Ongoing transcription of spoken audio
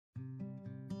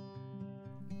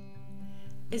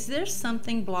Is there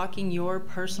something blocking your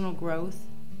personal growth?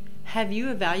 Have you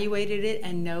evaluated it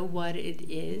and know what it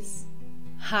is?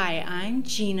 Hi, I'm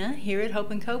Gina. Here at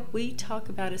Hope and Cope, we talk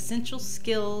about essential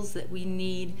skills that we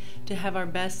need to have our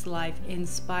best life in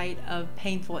spite of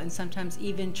painful and sometimes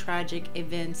even tragic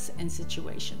events and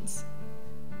situations.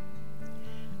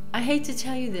 I hate to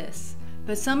tell you this,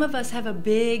 but some of us have a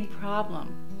big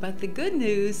problem. But the good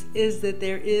news is that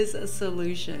there is a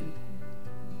solution.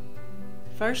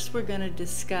 First, we're going to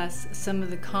discuss some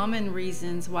of the common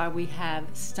reasons why we have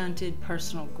stunted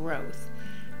personal growth.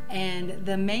 And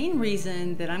the main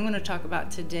reason that I'm going to talk about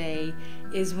today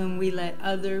is when we let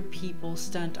other people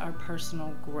stunt our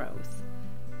personal growth.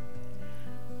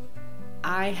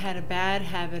 I had a bad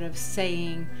habit of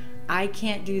saying, I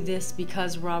can't do this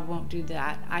because Rob won't do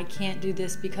that. I can't do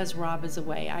this because Rob is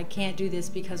away. I can't do this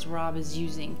because Rob is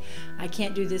using. I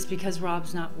can't do this because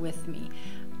Rob's not with me.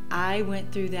 I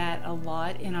went through that a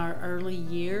lot in our early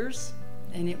years,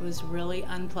 and it was really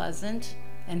unpleasant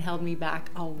and held me back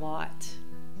a lot.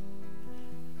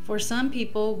 For some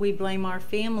people, we blame our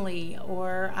family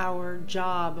or our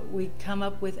job. We come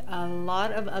up with a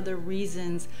lot of other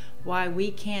reasons why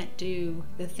we can't do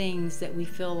the things that we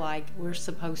feel like we're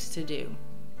supposed to do.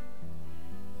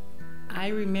 I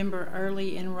remember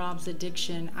early in Rob's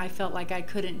addiction, I felt like I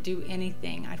couldn't do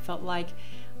anything. I felt like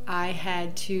I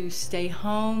had to stay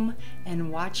home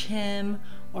and watch him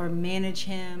or manage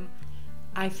him.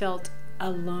 I felt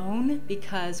alone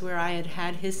because where I had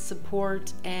had his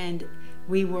support and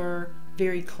we were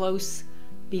very close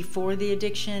before the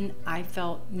addiction, I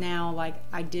felt now like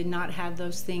I did not have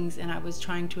those things, and I was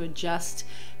trying to adjust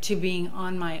to being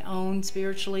on my own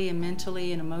spiritually and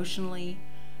mentally and emotionally.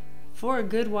 For a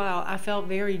good while, I felt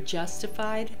very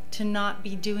justified to not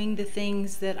be doing the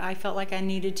things that I felt like I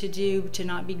needed to do, to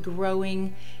not be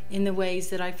growing in the ways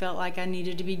that I felt like I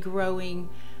needed to be growing,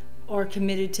 or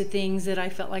committed to things that I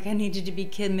felt like I needed to be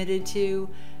committed to.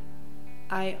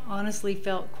 I honestly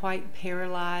felt quite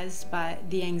paralyzed by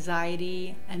the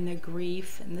anxiety and the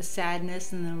grief and the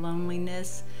sadness and the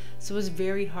loneliness. So it was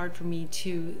very hard for me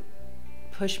to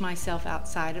push myself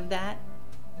outside of that.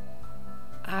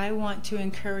 I want to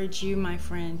encourage you, my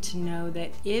friend, to know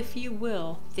that if you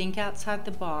will think outside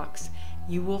the box,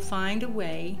 you will find a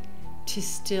way to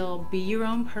still be your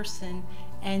own person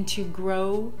and to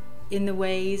grow in the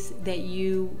ways that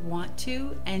you want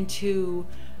to, and to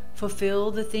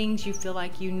fulfill the things you feel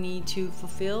like you need to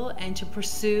fulfill, and to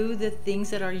pursue the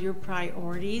things that are your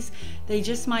priorities. They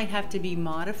just might have to be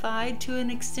modified to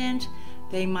an extent.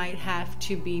 They might have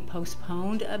to be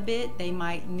postponed a bit. They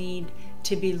might need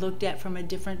to be looked at from a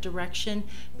different direction.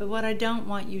 But what I don't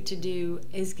want you to do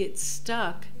is get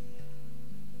stuck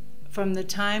from the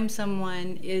time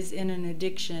someone is in an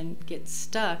addiction, get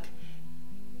stuck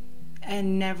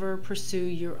and never pursue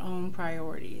your own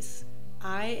priorities.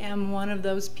 I am one of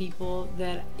those people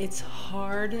that it's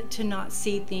hard to not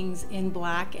see things in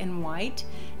black and white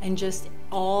and just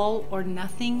all or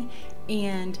nothing.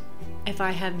 And if I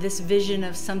have this vision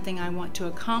of something I want to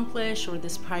accomplish or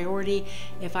this priority,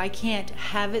 if I can't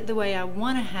have it the way I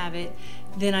want to have it,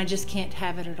 then I just can't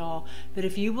have it at all. But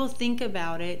if you will think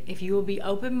about it, if you will be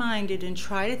open-minded and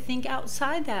try to think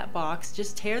outside that box,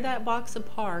 just tear that box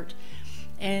apart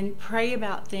and pray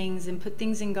about things and put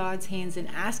things in God's hands and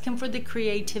ask Him for the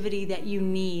creativity that you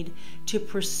need to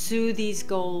pursue these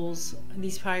goals,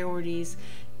 these priorities,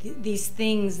 these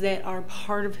things that are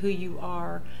part of who you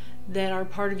are, that are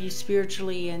part of you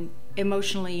spiritually and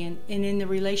emotionally and in the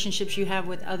relationships you have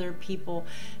with other people,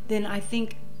 then I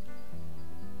think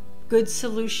good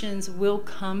solutions will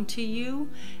come to you,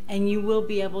 and you will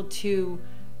be able to,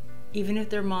 even if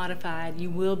they're modified, you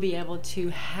will be able to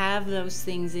have those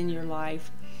things in your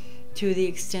life to the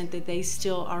extent that they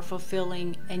still are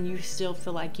fulfilling and you still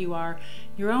feel like you are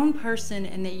your own person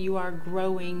and that you are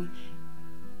growing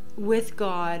with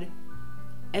God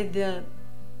at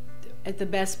the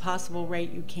best possible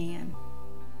rate you can.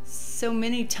 So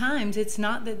many times it's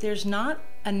not that there's not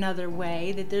another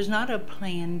way, that there's not a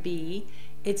plan B.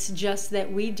 It's just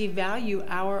that we devalue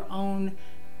our own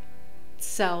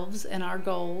selves and our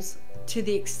goals to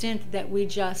the extent that we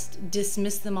just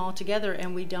dismiss them altogether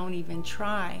and we don't even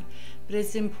try. But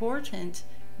it's important,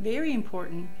 very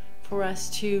important, for us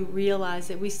to realize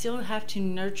that we still have to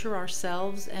nurture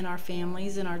ourselves and our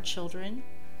families and our children.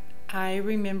 I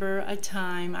remember a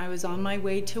time I was on my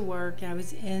way to work. I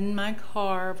was in my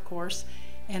car, of course,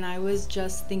 and I was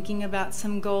just thinking about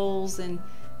some goals and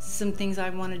some things I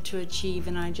wanted to achieve,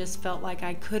 and I just felt like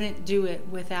I couldn't do it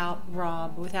without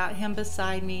Rob, without him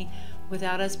beside me,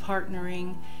 without us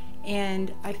partnering.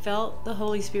 And I felt the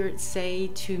Holy Spirit say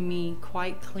to me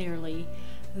quite clearly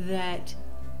that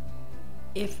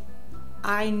if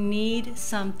I need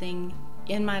something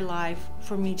in my life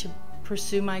for me to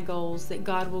pursue my goals, that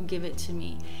God will give it to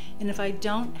me. And if I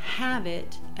don't have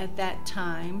it at that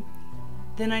time,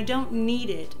 then I don't need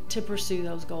it to pursue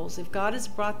those goals. If God has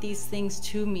brought these things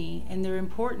to me and they're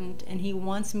important and He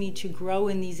wants me to grow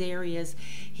in these areas,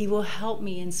 He will help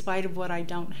me in spite of what I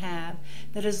don't have.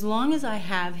 That as long as I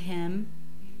have Him,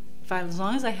 as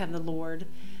long as I have the Lord,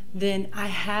 then I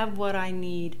have what I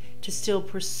need to still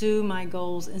pursue my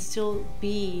goals and still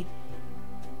be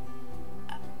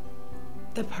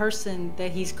the person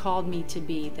that He's called me to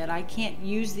be. That I can't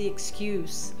use the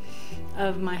excuse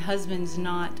of my husband's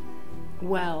not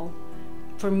well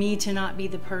for me to not be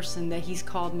the person that He's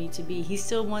called me to be. He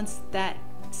still wants that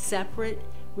separate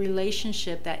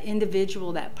relationship, that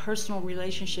individual, that personal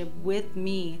relationship with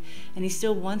me, and He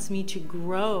still wants me to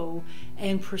grow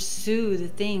and pursue the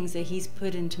things that He's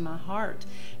put into my heart.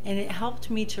 And it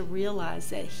helped me to realize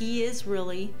that He is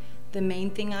really the main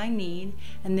thing I need,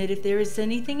 and that if there is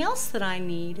anything else that I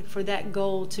need for that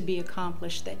goal to be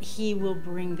accomplished, that He will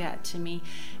bring that to me.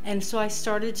 And so I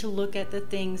started to look at the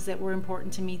things that were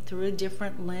important to me through a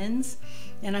different lens,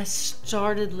 and I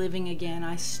started living again.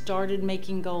 I started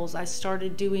making goals. I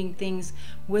started doing things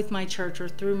with my church or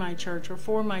through my church or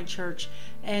for my church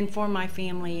and for my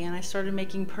family, and I started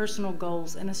making personal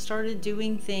goals, and I started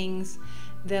doing things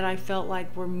that I felt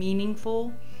like were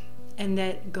meaningful, and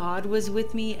that God was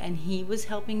with me and He was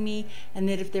helping me, and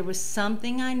that if there was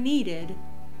something I needed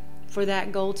for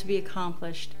that goal to be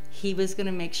accomplished, He was going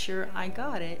to make sure I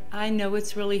got it. I know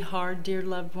it's really hard, dear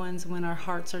loved ones, when our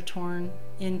hearts are torn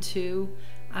in two.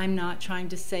 I'm not trying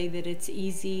to say that it's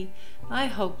easy. I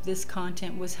hope this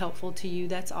content was helpful to you.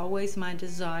 That's always my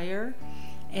desire.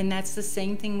 And that's the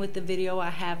same thing with the video I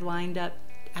have lined up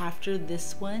after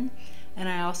this one. And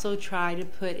I also try to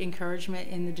put encouragement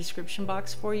in the description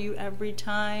box for you every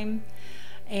time.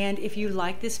 And if you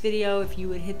like this video, if you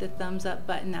would hit the thumbs up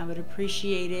button, I would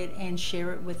appreciate it, and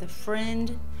share it with a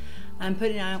friend. I'm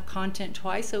putting out content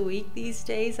twice a week these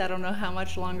days. I don't know how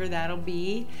much longer that'll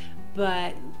be,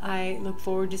 but I look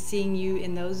forward to seeing you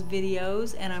in those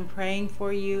videos, and I'm praying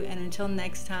for you. And until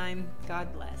next time,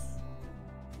 God bless.